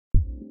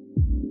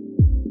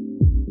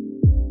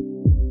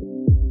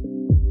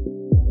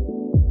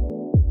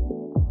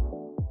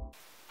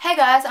Hey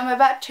guys, I'm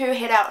about to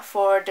head out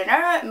for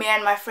dinner. Me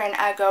and my friend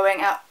are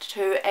going out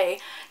to a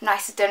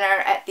nice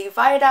dinner at the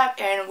Viaduct,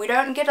 and we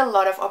don't get a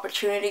lot of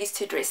opportunities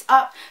to dress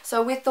up,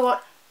 so we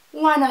thought,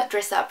 why not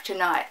dress up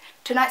tonight?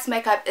 Tonight's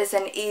makeup is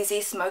an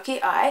easy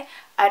smoky eye.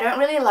 I don't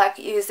really like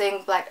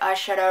using black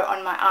eyeshadow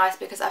on my eyes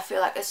because I feel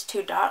like it's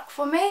too dark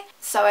for me,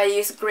 so I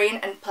use green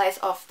in place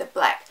of the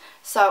black.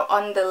 So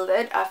on the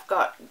lid I've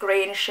got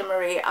green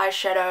shimmery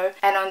eyeshadow,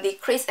 and on the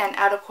crease and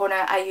outer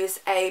corner I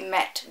use a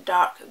matte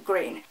dark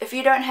green. If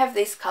you don't have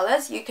these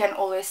colors, you can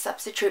always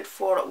substitute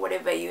for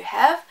whatever you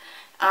have.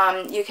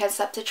 You can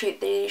substitute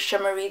the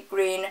shimmery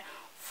green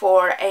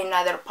for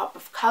another pop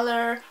of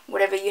color,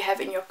 whatever you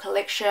have in your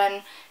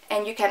collection,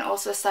 and you can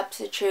also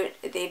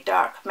substitute the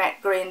dark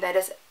matte green that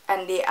is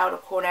in the outer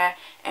corner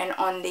and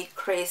on the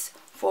crease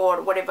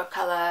for whatever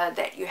color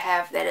that you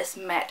have that is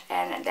matte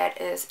and that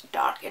is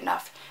dark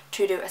enough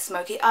to do a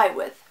smoky eye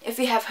with. If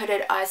you have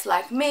hooded eyes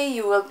like me,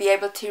 you will be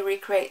able to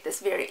recreate this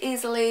very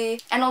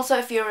easily. And also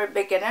if you're a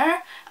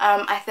beginner,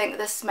 I think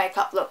this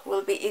makeup look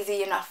will be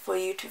easy enough for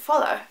you to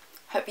follow.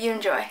 Hope you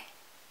enjoy.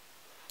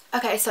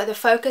 Okay, so the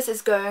focus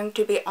is going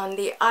to be on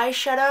the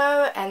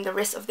eyeshadow and the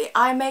rest of the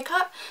eye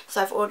makeup.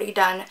 So I've already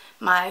done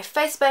my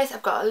face base,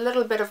 I've got a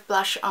little bit of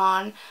blush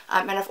on,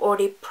 and I've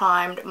already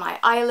primed my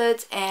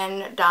eyelids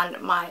and done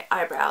my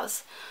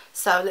eyebrows.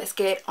 So let's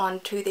get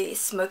on to the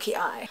smoky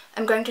eye.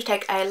 I'm going to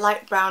take a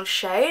light brown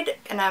shade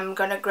and I'm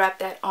going to grab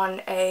that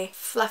on a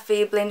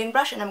fluffy blending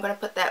brush, and I'm going to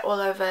put that all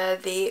over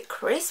the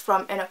crease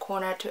from inner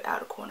corner to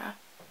outer corner.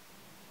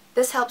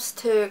 This helps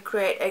to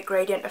create a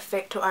gradient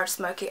effect to our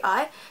smoky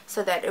eye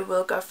so that it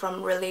will go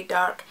from really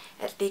dark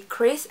at the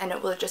crease and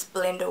it will just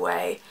blend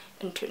away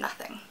into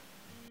nothing.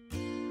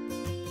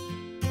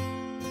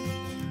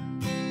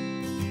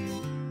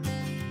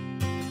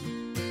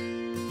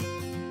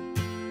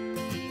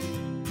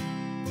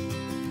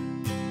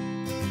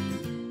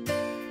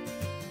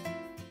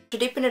 To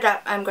deepen it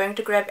up, I'm going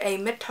to grab a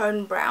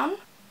mid-tone brown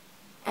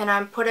and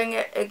I'm putting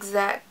it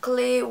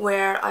exactly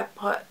where I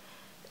put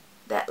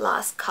that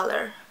last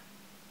color.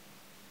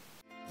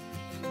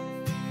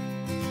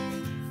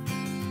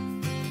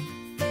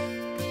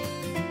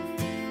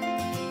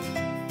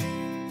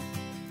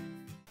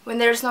 When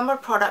there's no more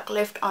product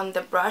left on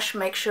the brush,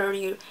 make sure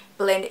you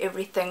blend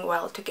everything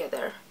well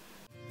together.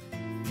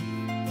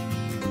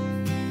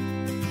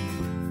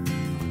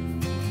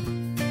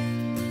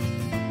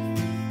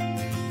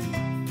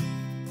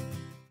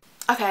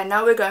 Okay,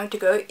 now we're going to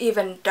go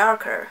even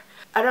darker.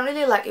 I don't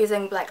really like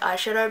using black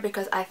eyeshadow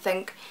because I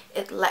think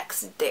it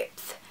lacks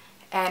depth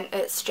and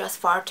it's just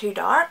far too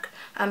dark.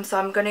 So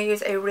I'm going to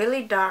use a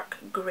really dark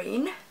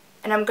green.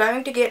 And I'm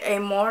going to get a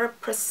more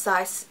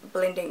precise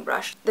blending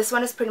brush. This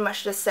one is pretty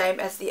much the same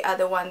as the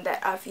other one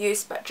that I've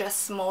used, but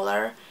just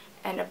smaller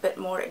and a bit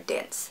more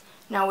dense.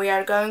 Now we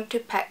are going to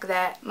pack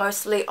that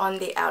mostly on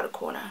the outer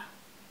corner.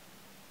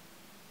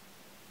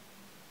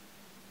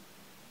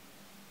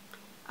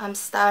 I'm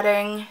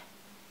starting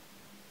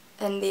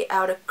in the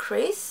outer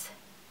crease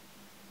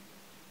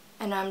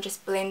and I'm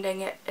just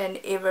blending it in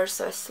ever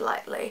so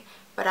slightly,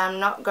 but I'm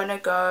not going to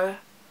go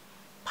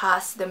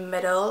past the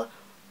middle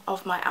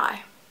of my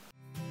eye.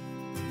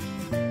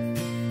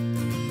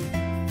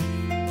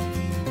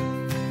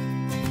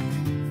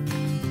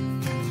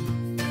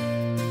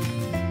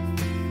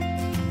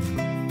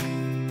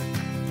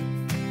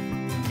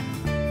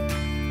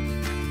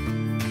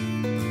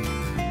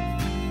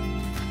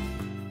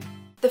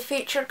 The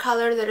feature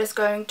color that is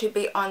going to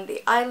be on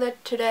the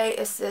eyelid today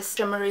is this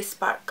shimmery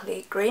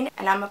sparkly green,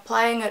 and I'm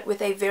applying it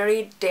with a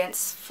very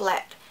dense,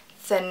 flat,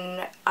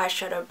 thin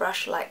eyeshadow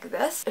brush like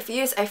this. If you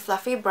use a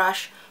fluffy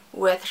brush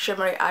with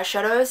shimmery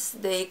eyeshadows,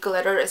 the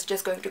glitter is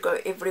just going to go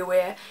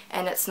everywhere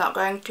and it's not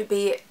going to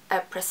be a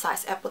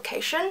precise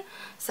application.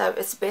 So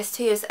it's best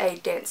to use a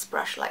dense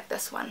brush like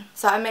this one.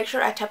 So I make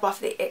sure I tap off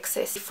the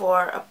excess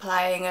before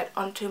applying it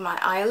onto my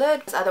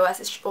eyelid, because otherwise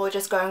it's all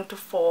just going to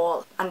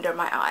fall under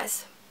my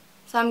eyes.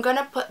 So I'm going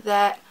to put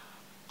that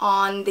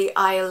on the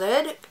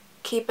eyelid,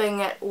 keeping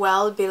it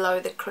well below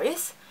the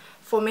crease.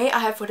 For me, I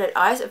have hooded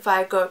eyes. If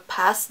I go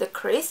past the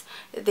crease,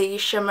 the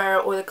shimmer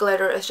or the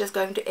glitter is just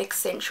going to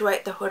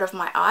accentuate the hood of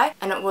my eye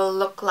and it will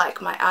look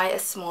like my eye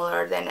is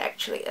smaller than it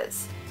actually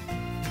is.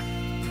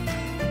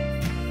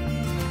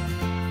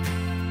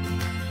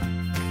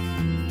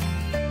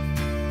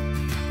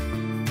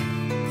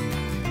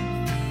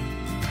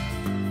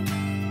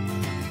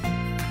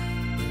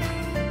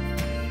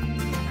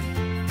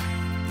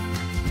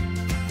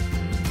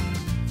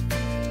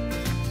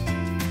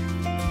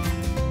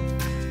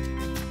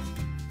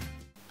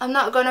 I'm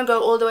not going to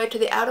go all the way to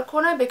the outer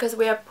corner because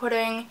we are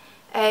putting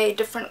a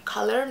different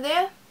color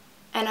there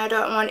and I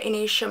don't want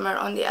any shimmer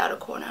on the outer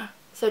corner.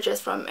 So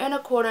just from inner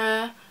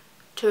corner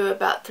to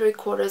about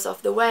 3/4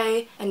 of the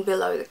way and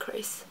below the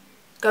crease.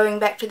 Going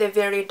back to the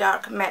very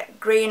dark matte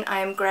green, I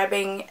am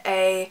grabbing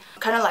a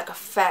kind of like a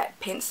fat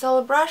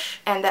pencil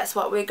brush, and that's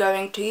what we're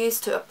going to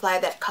use to apply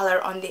that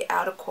color on the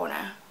outer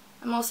corner.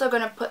 I'm also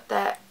going to put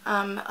that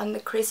on the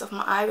crease of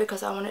my eye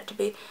because I want it to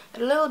be a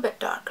little bit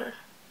darker.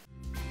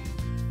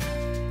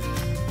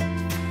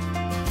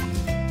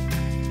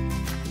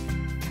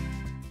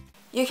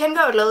 You can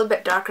go a little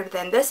bit darker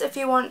than this if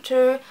you want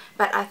to,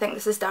 but I think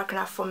this is dark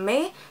enough for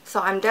me. So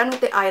I'm done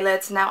with the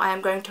eyelids. Now I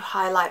am going to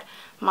highlight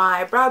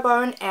my brow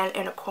bone and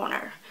inner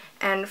corner.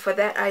 And for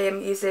that I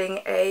am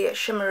using a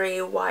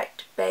shimmery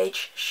white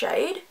beige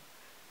shade.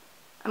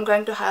 I'm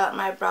going to highlight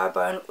my brow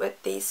bone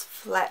with this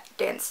flat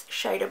dense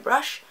shader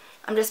brush.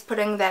 I'm just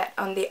putting that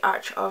on the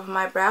arch of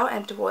my brow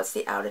and towards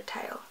the outer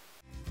tail.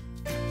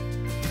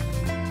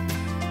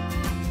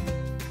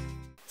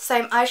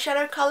 Same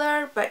eyeshadow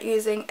color but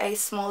using a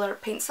smaller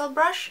pencil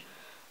brush.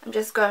 I'm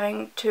just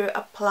going to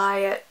apply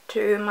it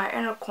to my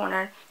inner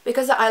corner.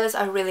 Because the eyelids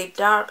are really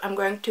dark, I'm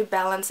going to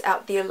balance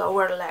out the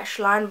lower lash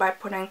line by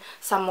putting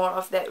some more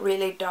of that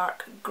really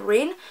dark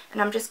green.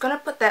 And I'm just going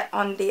to put that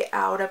on the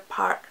outer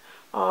part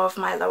of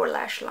my lower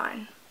lash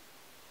line.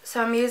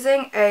 So I'm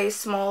using a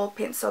small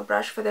pencil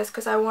brush for this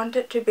because I want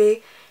it to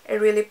be a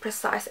really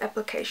precise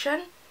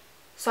application.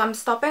 So I'm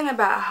stopping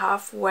about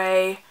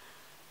halfway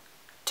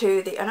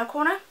to the inner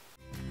corner.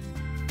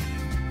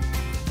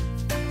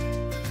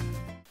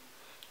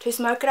 To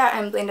smoke it out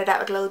and blend it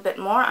out a little bit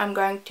more, I'm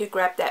going to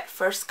grab that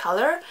first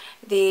color,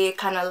 the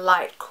kind of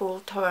light cool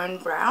tone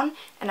brown,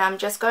 and I'm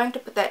just going to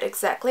put that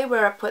exactly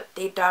where I put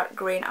the dark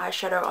green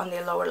eyeshadow on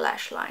the lower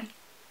lash line.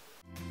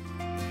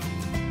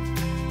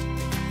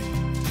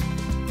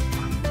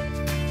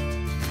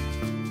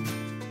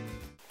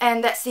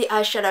 And that's the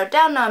eyeshadow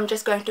down. Now I'm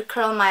just going to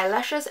curl my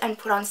lashes and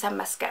put on some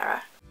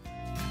mascara.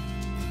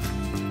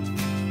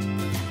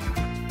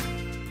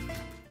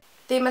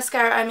 The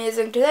mascara I'm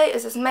using today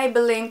is this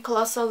Maybelline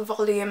Colossal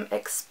Volume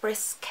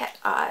Express Cat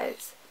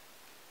Eyes.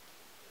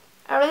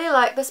 I really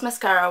like this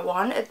mascara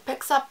one. It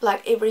picks up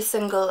like every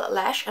single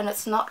lash and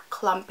it's not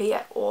clumpy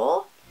at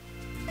all.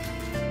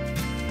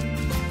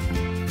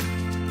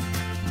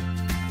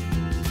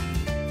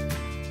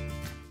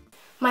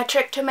 My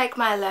trick to make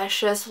my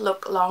lashes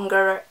look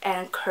longer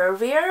and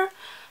curvier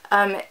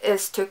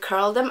is to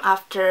curl them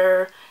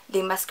after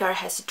the mascara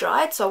has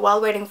dried. So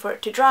while waiting for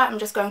it to dry, I'm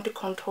just going to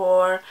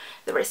contour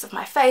the rest of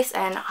my face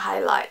and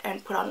highlight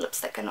and put on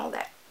lipstick and all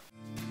that.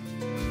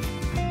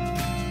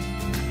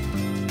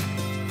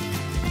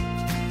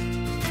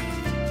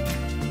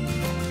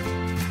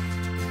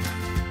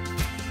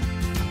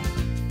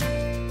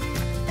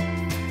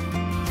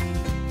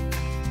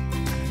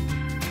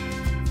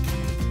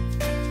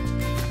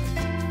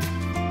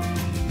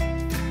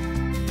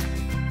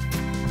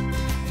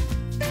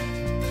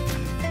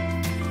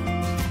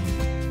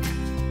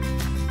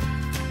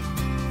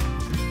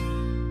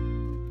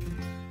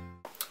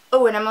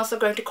 Oh, and I'm also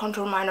going to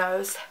contour my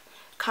nose.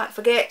 Can't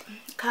forget,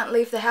 can't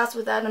leave the house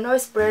without a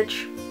nose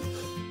bridge.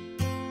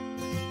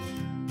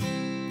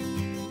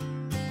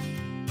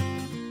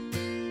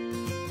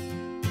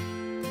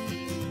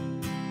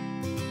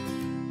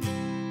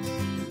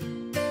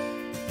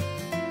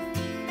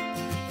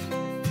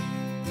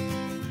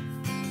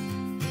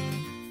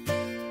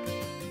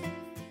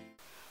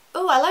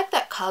 Oh, I like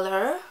that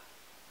color.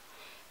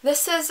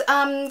 This is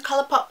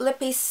Colourpop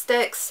Lippie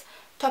Stix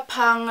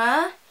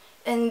Topanga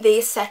in the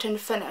satin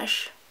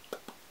finish.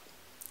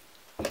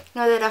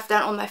 Now that I've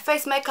done all my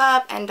face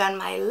makeup and done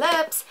my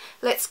lips,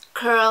 let's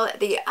curl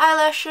the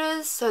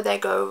eyelashes so they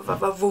go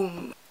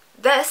va-va-voom.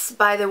 This,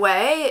 by the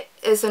way,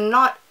 is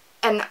not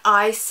an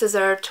eye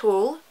scissor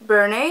tool,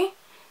 Bernie.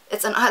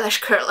 It's an eyelash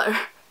curler.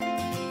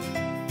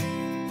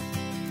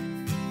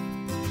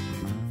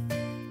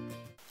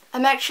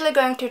 I'm actually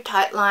going to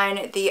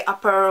tightline the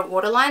upper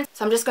waterline,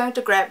 so I'm just going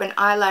to grab an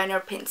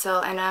eyeliner pencil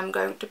and I'm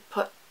going to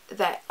put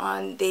that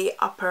on the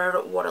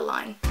upper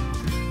waterline.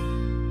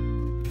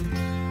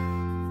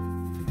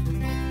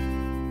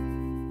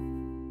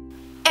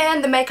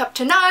 And the makeup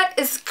tonight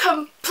is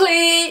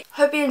complete!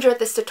 Hope you enjoyed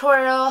this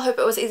tutorial, hope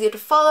it was easy to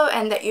follow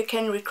and that you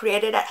can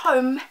recreate it at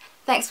home.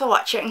 Thanks for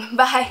watching,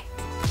 bye!